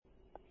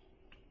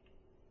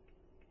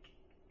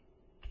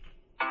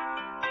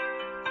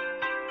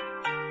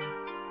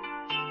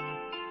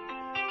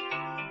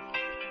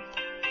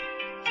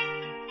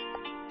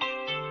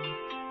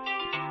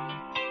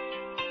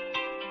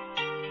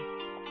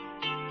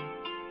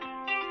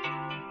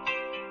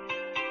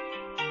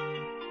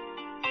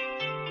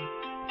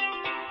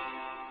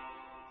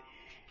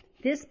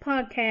This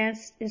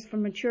podcast is for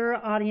mature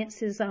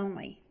audiences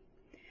only.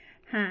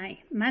 Hi,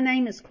 my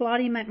name is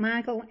Claudia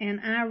McMichael, and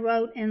I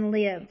wrote and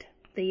lived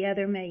The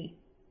Other Me.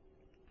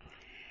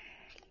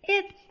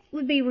 It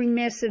would be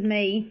remiss of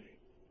me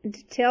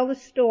to tell the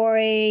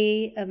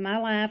story of my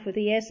life with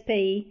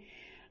ESP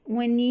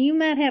when you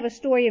might have a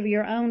story of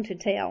your own to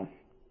tell.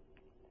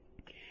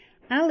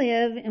 I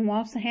live in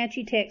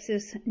Waxahachie,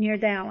 Texas, near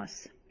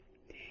Dallas.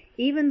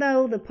 Even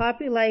though the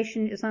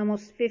population is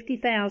almost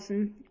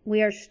 50,000,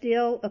 we are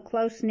still a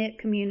close-knit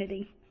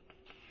community.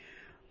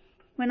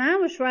 When I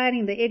was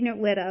writing The Ignorant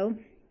Widow,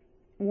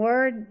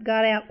 word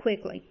got out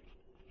quickly.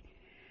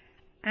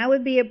 I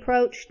would be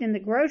approached in the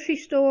grocery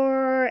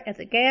store, at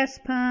the gas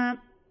pump,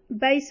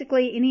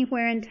 basically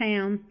anywhere in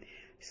town.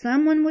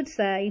 Someone would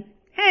say,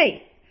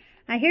 "Hey,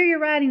 I hear you're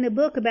writing a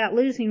book about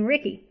losing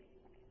Ricky.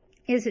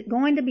 Is it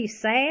going to be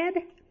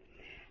sad?"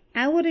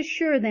 I would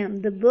assure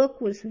them the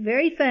book was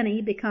very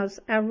funny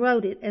because I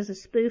wrote it as a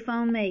spoof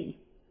on me.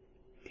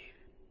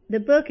 The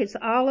book is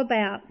all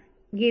about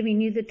giving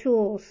you the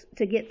tools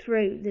to get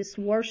through this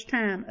worst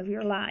time of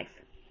your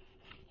life.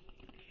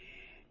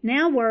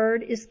 Now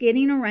word is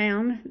getting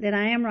around that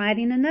I am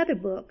writing another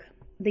book,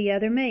 The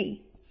Other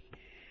Me.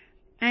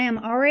 I am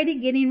already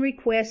getting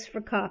requests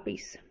for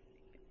copies.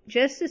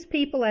 Just as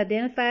people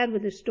identified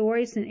with the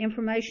stories and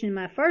information in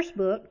my first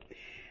book,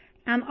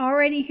 I'm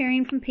already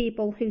hearing from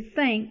people who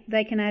think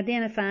they can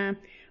identify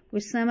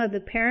with some of the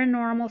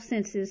paranormal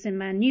senses in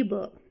my new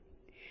book.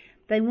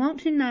 They want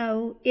to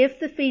know if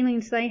the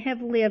feelings they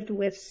have lived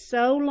with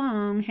so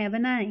long have a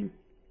name.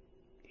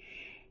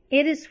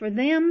 It is for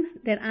them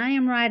that I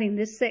am writing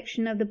this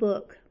section of the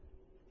book.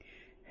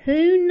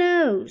 Who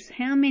knows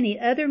how many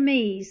other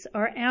me's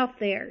are out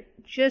there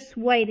just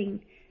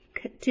waiting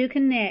to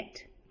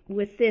connect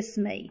with this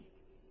me.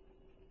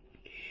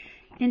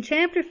 In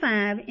Chapter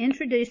 5,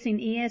 Introducing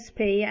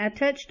ESP, I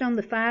touched on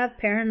the 5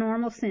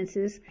 paranormal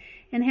senses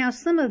and how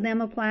some of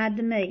them applied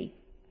to me.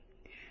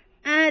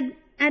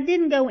 I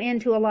didn't go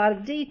into a lot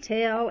of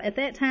detail at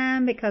that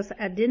time because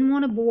I didn't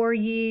want to bore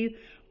you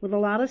with a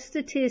lot of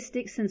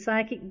statistics and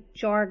psychic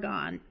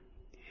jargon.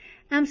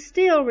 I'm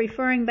still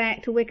referring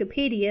back to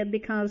Wikipedia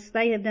because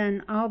they have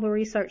done all the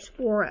research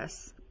for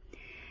us.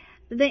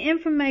 The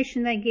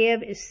information they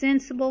give is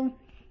sensible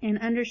and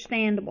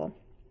understandable.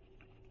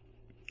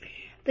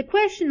 The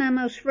question I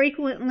most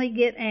frequently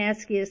get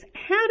asked is,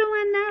 how do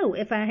I know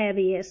if I have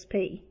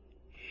ESP?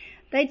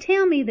 They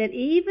tell me that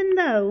even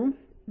though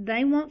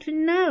they want to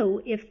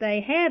know if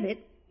they have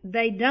it,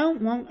 they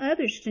don't want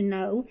others to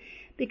know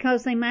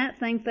because they might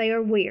think they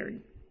are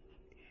weird.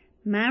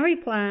 My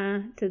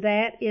reply to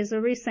that is a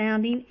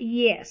resounding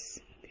yes.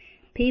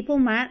 People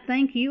might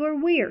think you are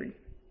weird.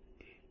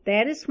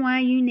 That is why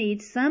you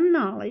need some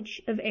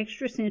knowledge of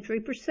extrasensory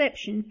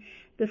perception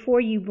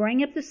before you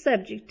bring up the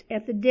subject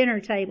at the dinner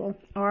table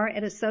or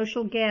at a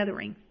social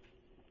gathering.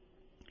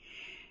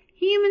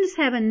 Humans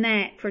have a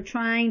knack for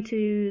trying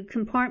to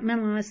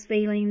compartmentalize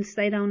feelings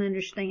they don't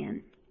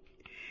understand.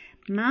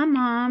 My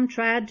mom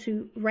tried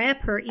to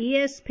wrap her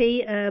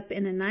ESP up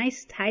in a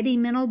nice tidy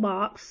mental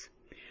box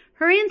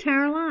her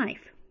entire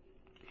life.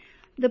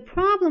 The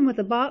problem with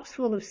a box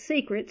full of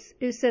secrets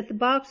is that the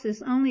box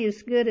is only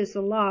as good as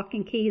the lock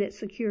and key that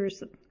secures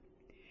them.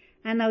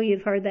 I know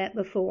you've heard that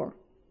before.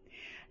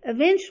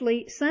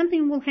 Eventually,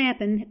 something will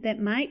happen that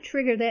might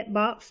trigger that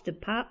box to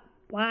pop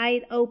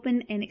wide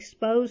open and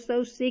expose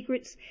those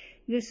secrets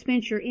you've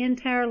spent your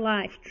entire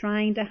life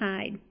trying to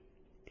hide.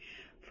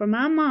 For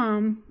my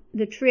mom,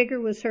 the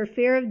trigger was her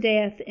fear of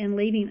death and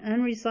leaving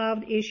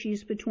unresolved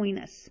issues between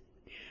us.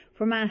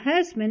 For my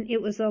husband,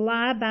 it was a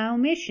lie by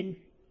omission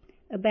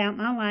about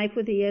my life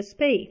with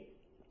ESP.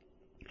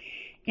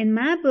 In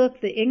my book,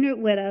 The Ignorant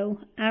Widow,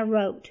 I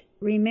wrote,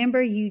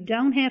 "Remember, you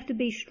don't have to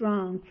be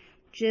strong,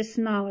 just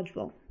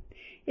knowledgeable."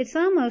 It's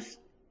almost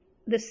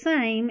the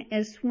same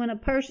as when a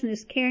person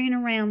is carrying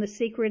around the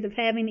secret of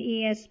having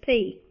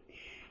ESP.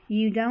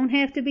 You don't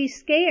have to be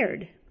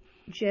scared,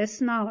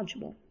 just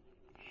knowledgeable.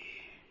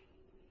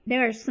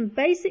 There are some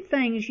basic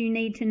things you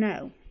need to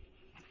know.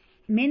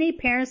 Many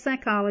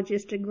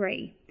parapsychologists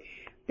agree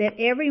that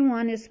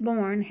everyone is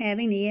born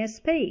having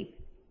ESP.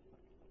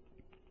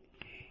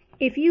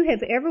 If you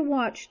have ever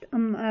watched a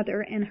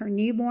mother and her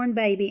newborn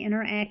baby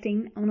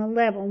interacting on a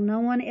level no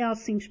one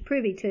else seems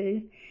privy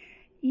to,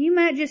 you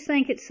might just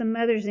think it's a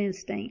mother's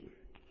instinct.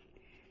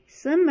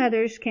 Some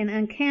mothers can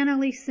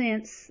uncannily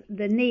sense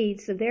the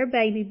needs of their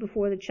baby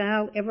before the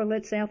child ever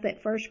lets out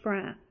that first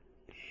cry.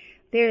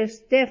 There is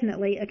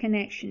definitely a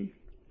connection.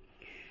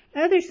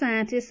 Other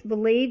scientists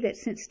believe that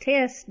since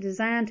tests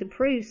designed to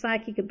prove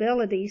psychic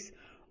abilities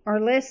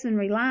are less than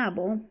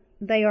reliable,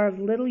 they are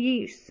of little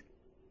use.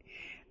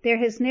 There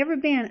has never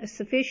been a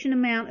sufficient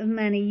amount of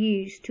money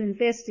used to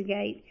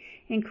investigate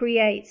and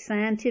create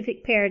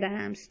scientific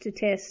paradigms to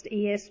test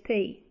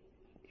ESP.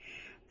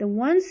 The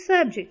one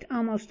subject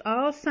almost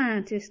all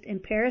scientists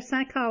and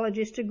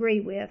parapsychologists agree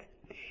with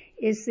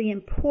is the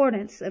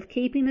importance of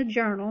keeping a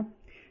journal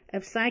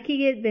of psychic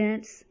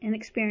events and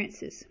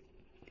experiences.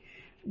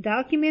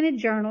 Documented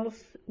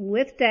journals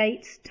with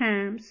dates,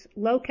 times,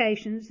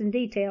 locations, and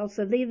details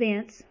of the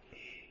events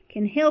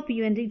can help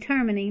you in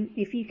determining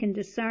if you can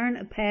discern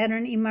a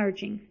pattern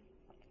emerging.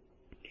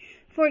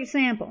 For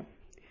example,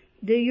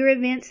 do your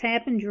events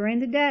happen during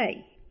the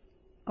day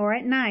or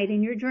at night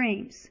in your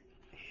dreams?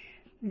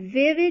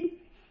 Vivid,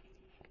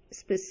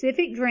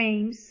 specific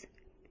dreams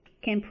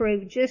can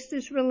prove just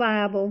as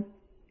reliable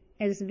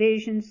as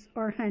visions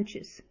or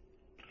hunches.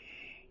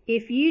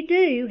 If you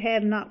do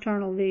have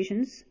nocturnal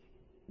visions,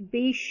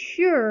 be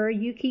sure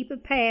you keep a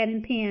pad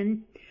and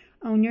pen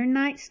on your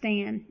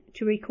nightstand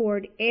to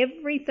record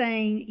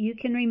everything you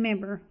can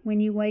remember when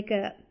you wake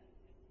up.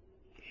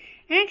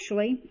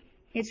 Actually,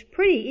 it's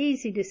pretty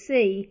easy to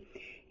see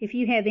if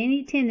you have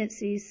any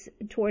tendencies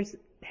towards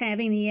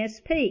having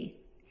ESP.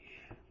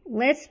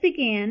 Let's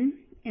begin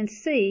and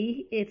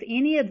see if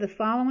any of the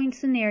following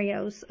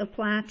scenarios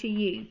apply to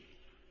you.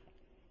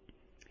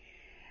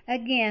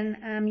 Again,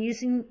 I'm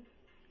using,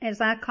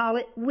 as I call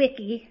it,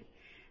 Wiki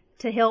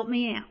to help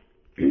me out.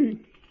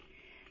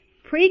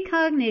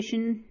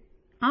 Precognition,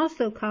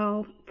 also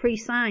called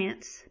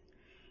prescience,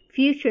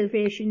 future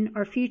vision,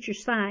 or future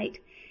sight,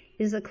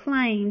 is a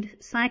claimed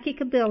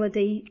psychic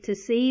ability to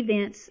see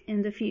events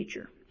in the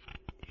future.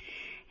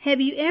 Have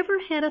you ever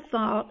had a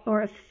thought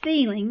or a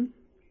feeling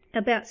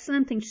about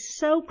something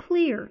so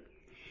clear,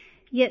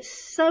 yet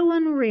so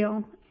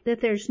unreal that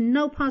there's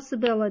no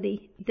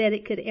possibility that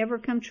it could ever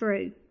come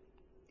true?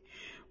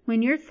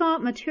 When your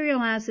thought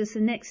materializes the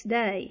next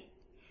day,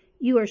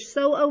 you are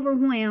so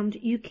overwhelmed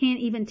you can't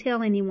even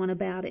tell anyone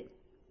about it.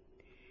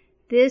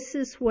 This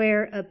is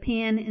where a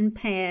pen and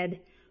pad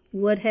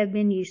would have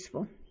been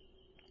useful.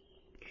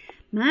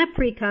 My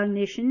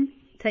precognition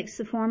takes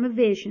the form of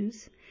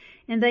visions,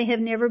 and they have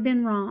never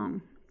been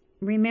wrong.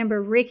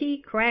 Remember Ricky,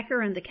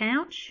 Cracker, and the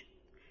Couch?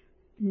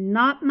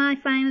 Not my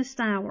finest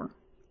hour.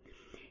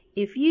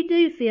 If you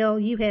do feel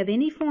you have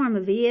any form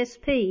of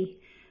ESP,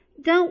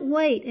 don't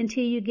wait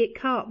until you get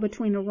caught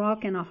between a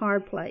rock and a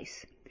hard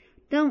place.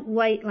 Don't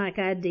wait like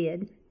I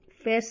did.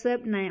 Fess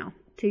up now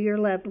to your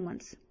loved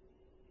ones.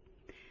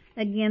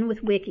 Again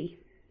with Wiki.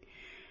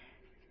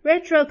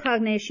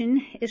 Retrocognition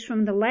is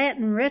from the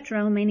Latin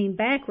retro, meaning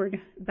backward,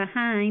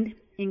 behind,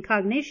 and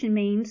cognition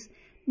means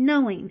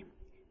knowing.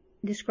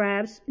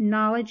 Describes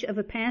knowledge of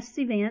a past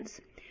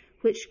events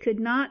which could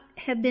not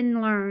have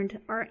been learned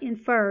or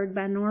inferred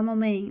by normal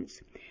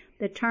means.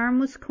 The term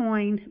was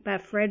coined by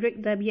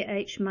Frederick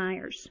W.H.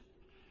 Myers.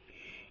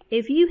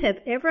 If you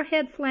have ever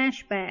had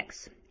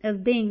flashbacks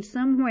of being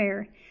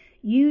somewhere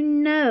you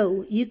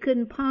know you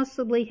couldn't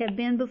possibly have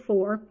been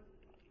before,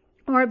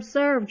 or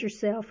observed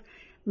yourself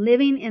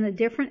living in a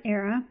different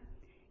era,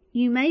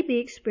 you may be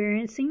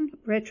experiencing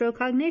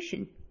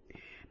retrocognition.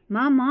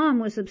 My mom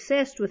was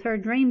obsessed with her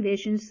dream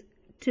visions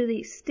to the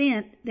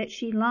extent that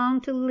she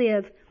longed to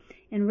live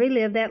and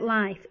relive that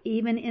life,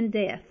 even in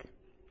death.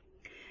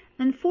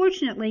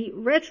 Unfortunately,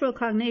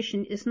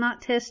 retrocognition is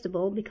not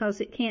testable because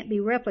it can't be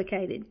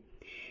replicated.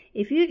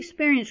 If you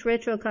experience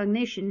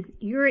retrocognition,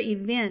 your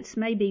events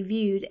may be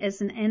viewed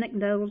as an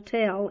anecdotal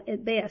tale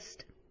at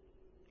best.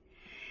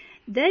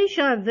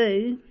 Deja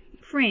vu,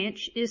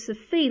 French, is the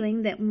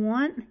feeling that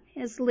one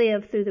has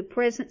lived through the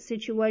present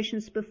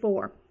situations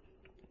before.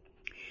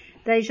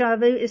 Deja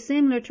vu is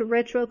similar to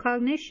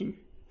retrocognition.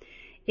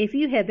 If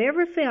you have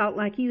ever felt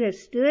like you have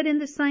stood in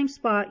the same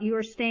spot you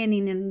are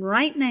standing in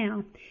right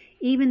now,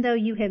 even though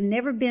you have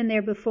never been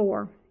there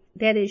before,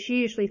 that is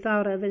usually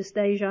thought of as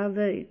deja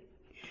vu.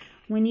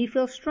 When you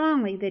feel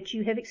strongly that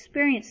you have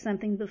experienced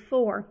something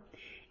before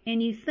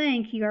and you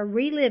think you are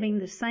reliving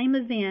the same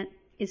event,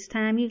 it's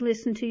time you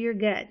listen to your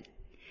gut.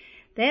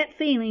 That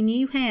feeling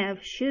you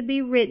have should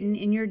be written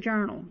in your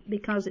journal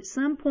because at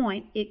some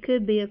point it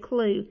could be a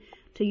clue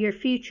to your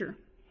future.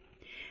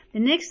 The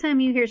next time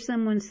you hear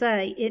someone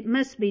say, "It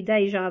must be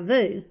deja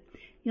vu,"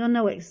 you'll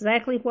know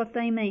exactly what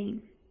they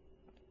mean.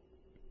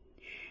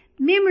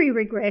 Memory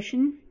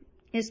regression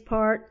is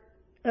part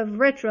of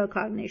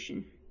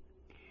retrocognition.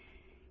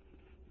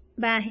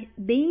 By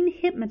being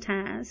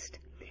hypnotized,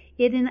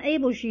 it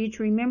enables you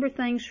to remember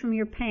things from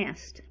your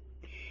past.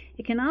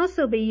 It can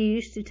also be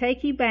used to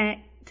take you back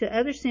to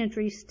other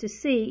centuries to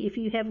see if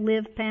you have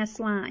lived past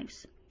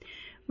lives.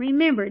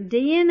 Remember,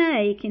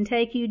 DNA can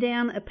take you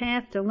down a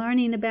path to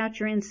learning about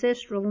your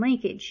ancestral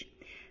linkage,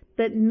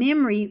 but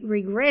memory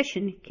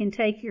regression can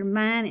take your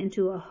mind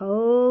into a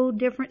whole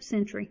different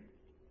century.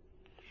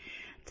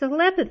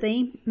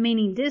 Telepathy,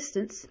 meaning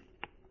distant,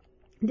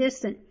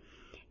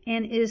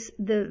 and is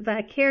the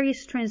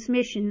vicarious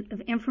transmission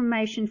of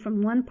information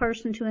from one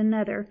person to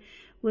another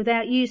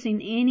without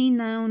using any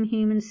known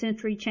human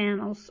sensory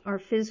channels or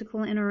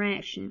physical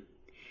interaction.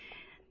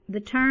 The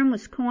term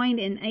was coined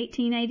in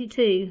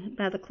 1882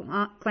 by the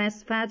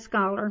classified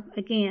scholar,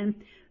 again,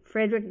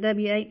 Frederick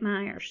W.H.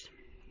 Myers.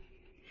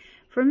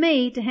 For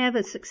me to have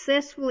a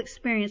successful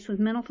experience with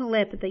mental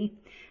telepathy,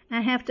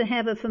 I have to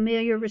have a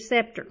familiar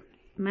receptor.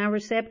 My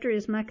receptor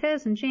is my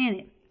cousin,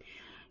 Janet.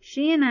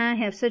 She and I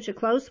have such a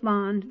close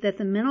bond that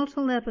the mental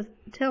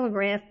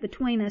telegraph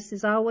between us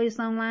is always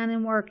online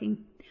and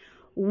working.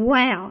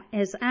 Wow,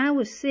 as I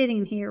was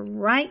sitting here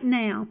right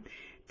now,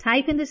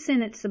 typing the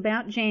sentence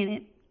about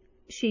Janet,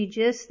 she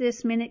just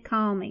this minute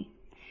called me.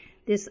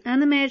 This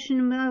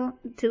unimaginable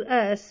to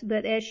us,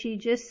 but as she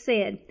just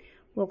said,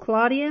 well,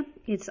 Claudia,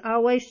 it's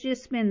always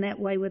just been that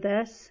way with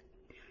us.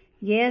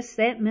 Yes,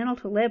 that mental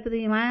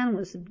telepathy line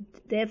was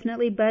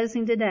definitely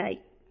buzzing today.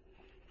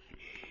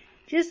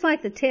 Just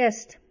like the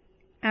test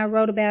I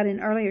wrote about in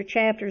earlier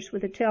chapters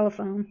with the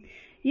telephone,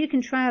 you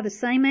can try the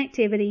same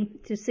activity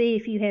to see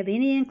if you have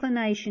any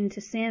inclination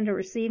to send or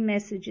receive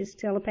messages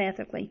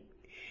telepathically.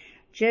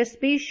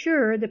 Just be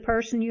sure the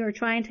person you are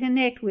trying to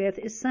connect with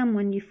is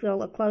someone you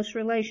feel a close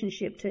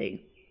relationship to.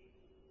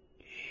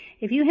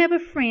 If you have a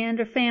friend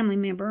or family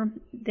member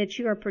that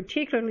you are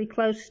particularly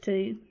close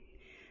to,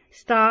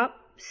 stop,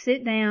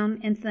 sit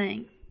down, and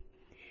think.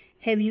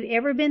 Have you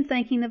ever been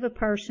thinking of a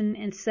person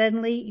and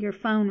suddenly your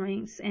phone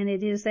rings and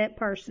it is that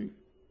person?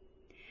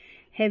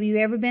 Have you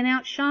ever been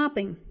out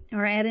shopping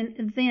or at an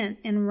event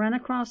and run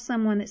across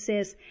someone that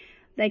says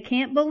they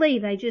can't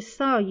believe they just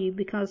saw you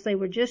because they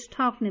were just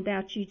talking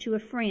about you to a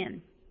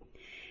friend?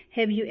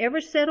 Have you ever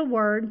said a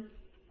word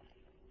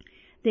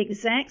the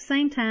exact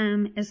same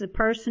time as the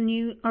person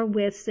you are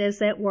with says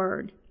that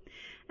word?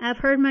 I've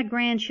heard my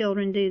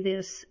grandchildren do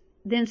this,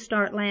 then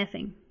start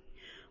laughing.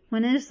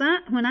 When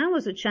I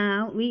was a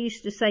child, we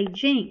used to say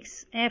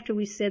jinx after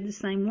we said the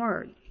same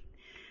word.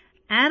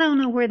 I don't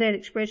know where that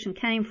expression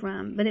came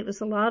from, but it was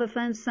a lot of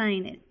fun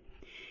saying it.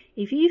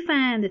 If you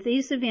find that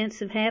these events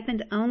have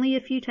happened only a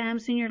few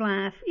times in your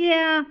life,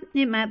 yeah,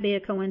 it might be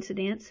a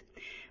coincidence.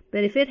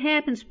 But if it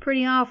happens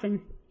pretty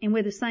often and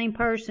with the same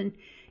person,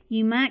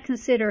 you might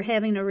consider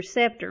having a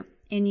receptor,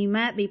 and you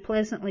might be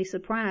pleasantly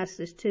surprised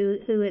as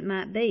to who it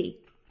might be.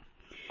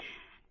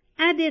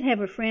 I did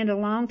have a friend a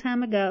long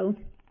time ago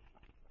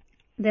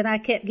that I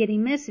kept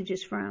getting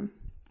messages from.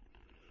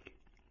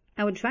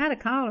 I would try to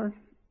call her,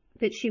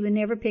 but she would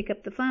never pick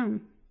up the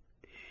phone.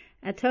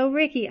 I told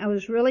Ricky I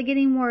was really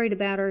getting worried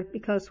about her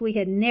because we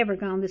had never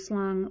gone this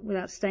long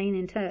without staying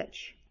in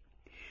touch.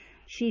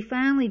 She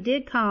finally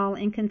did call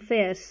and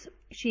confess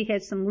she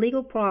had some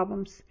legal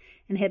problems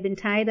and had been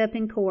tied up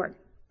in court.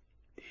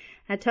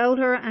 I told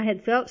her I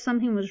had felt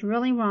something was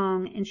really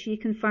wrong, and she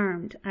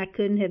confirmed I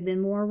couldn't have been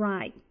more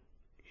right.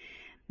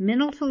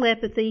 Mental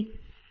telepathy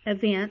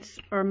events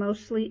are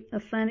mostly a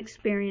fun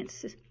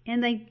experience,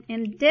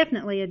 and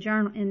definitely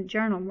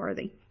journal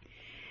worthy.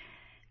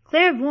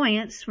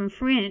 Clairvoyance, from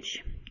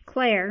French,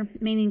 clair,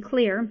 meaning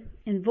clear,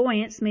 and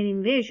voyance,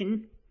 meaning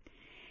vision,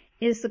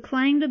 is the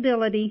claimed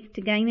ability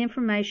to gain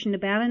information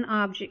about an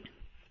object,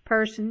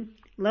 person,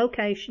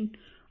 location,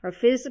 or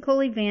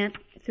physical event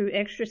through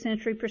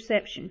extrasensory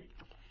perception.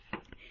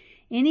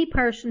 Any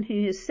person who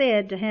is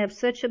said to have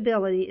such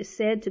ability is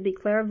said to be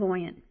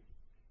clairvoyant,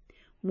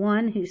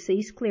 one who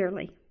sees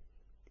clearly.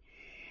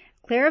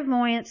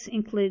 Clairvoyance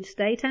includes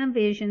daytime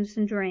visions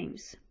and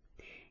dreams.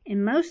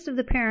 In most of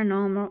the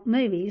paranormal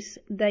movies,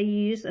 they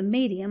use a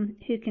medium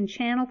who can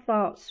channel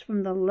thoughts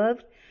from the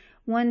loved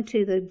one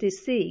to the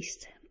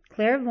deceased.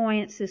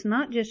 Clairvoyance is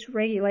not just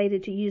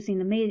regulated to using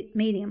the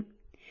medium.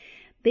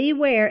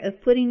 Beware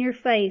of putting your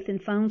faith in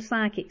phone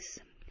psychics.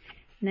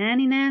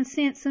 99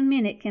 cents a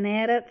minute can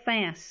add up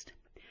fast.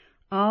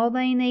 All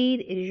they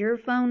need is your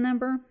phone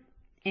number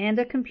and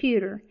a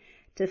computer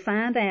to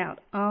find out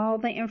all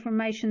the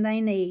information they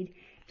need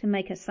to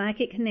make a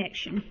psychic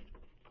connection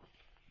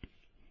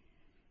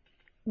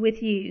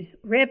with you.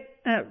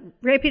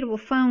 Reputable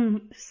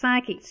phone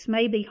psychics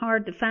may be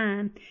hard to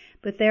find,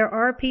 but there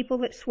are people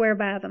that swear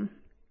by them.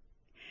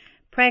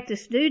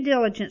 Practice due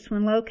diligence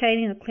when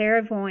locating a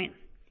clairvoyant.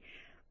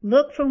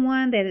 Look for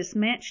one that is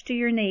matched to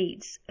your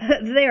needs.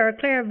 There are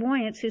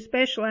clairvoyants who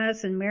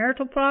specialize in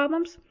marital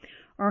problems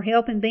or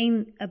helping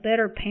being a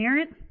better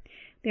parent.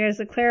 There is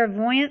a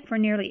clairvoyant for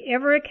nearly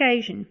every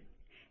occasion.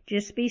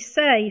 Just be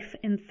safe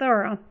and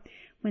thorough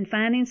when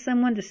finding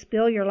someone to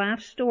spill your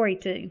life story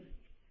to.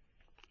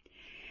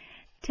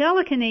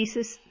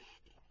 Telekinesis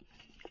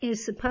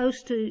is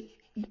supposed to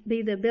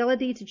be the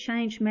ability to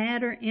change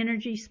matter,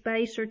 energy,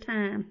 space, or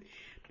time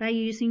by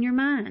using your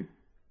mind.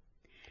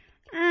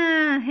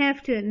 I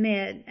have to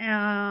admit,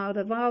 out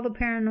of all the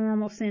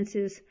paranormal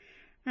senses,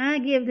 I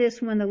give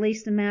this one the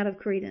least amount of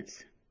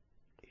credence.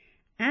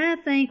 I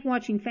think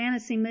watching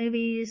fantasy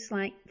movies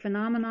like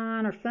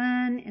Phenomenon are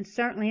fun and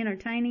certainly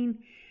entertaining,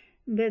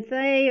 but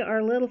they are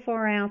a little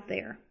far out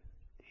there.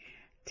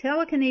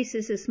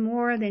 Telekinesis is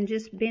more than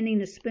just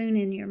bending a spoon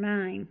in your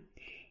mind.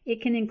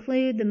 It can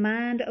include the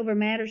mind over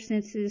matter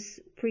senses,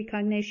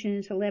 precognition,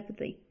 and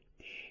telepathy.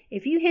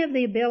 If you have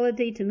the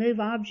ability to move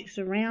objects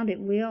around at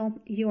will,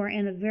 you are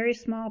in a very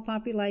small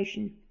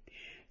population.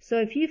 So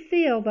if you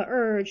feel the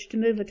urge to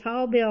move a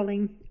tall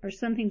building or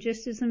something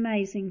just as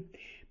amazing,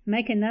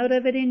 make a note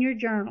of it in your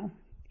journal.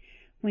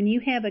 When you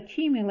have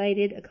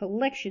accumulated a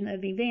collection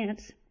of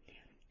events,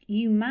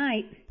 you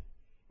might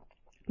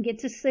get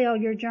to sell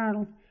your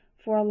journal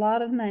for a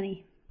lot of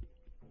money.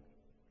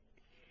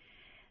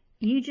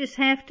 You just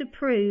have to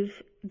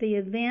prove the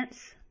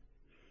events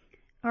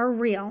are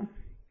real,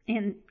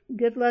 and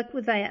good luck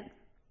with that.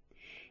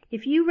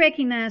 If you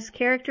recognize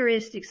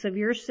characteristics of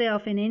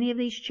yourself in any of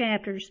these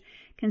chapters,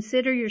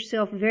 consider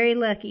yourself very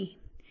lucky.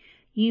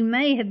 You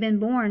may have been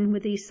born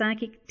with these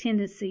psychic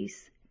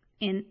tendencies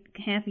and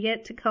have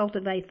yet to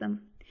cultivate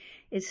them.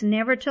 It's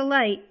never too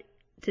late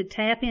to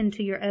tap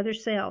into your other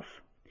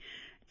self.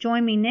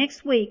 Join me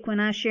next week when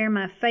I share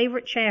my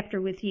favorite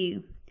chapter with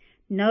you,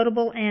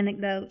 Notable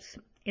Anecdotes.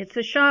 It's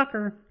a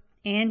shocker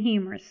and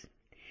humorous.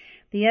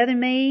 The Other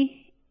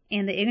Me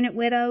and The Ignorant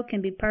Widow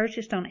can be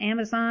purchased on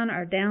Amazon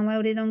or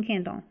downloaded on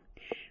Kindle.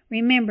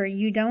 Remember,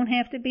 you don't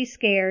have to be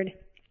scared,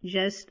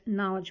 just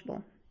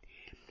knowledgeable.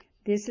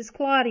 This is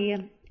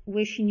Claudia,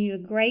 wishing you a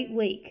great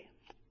week.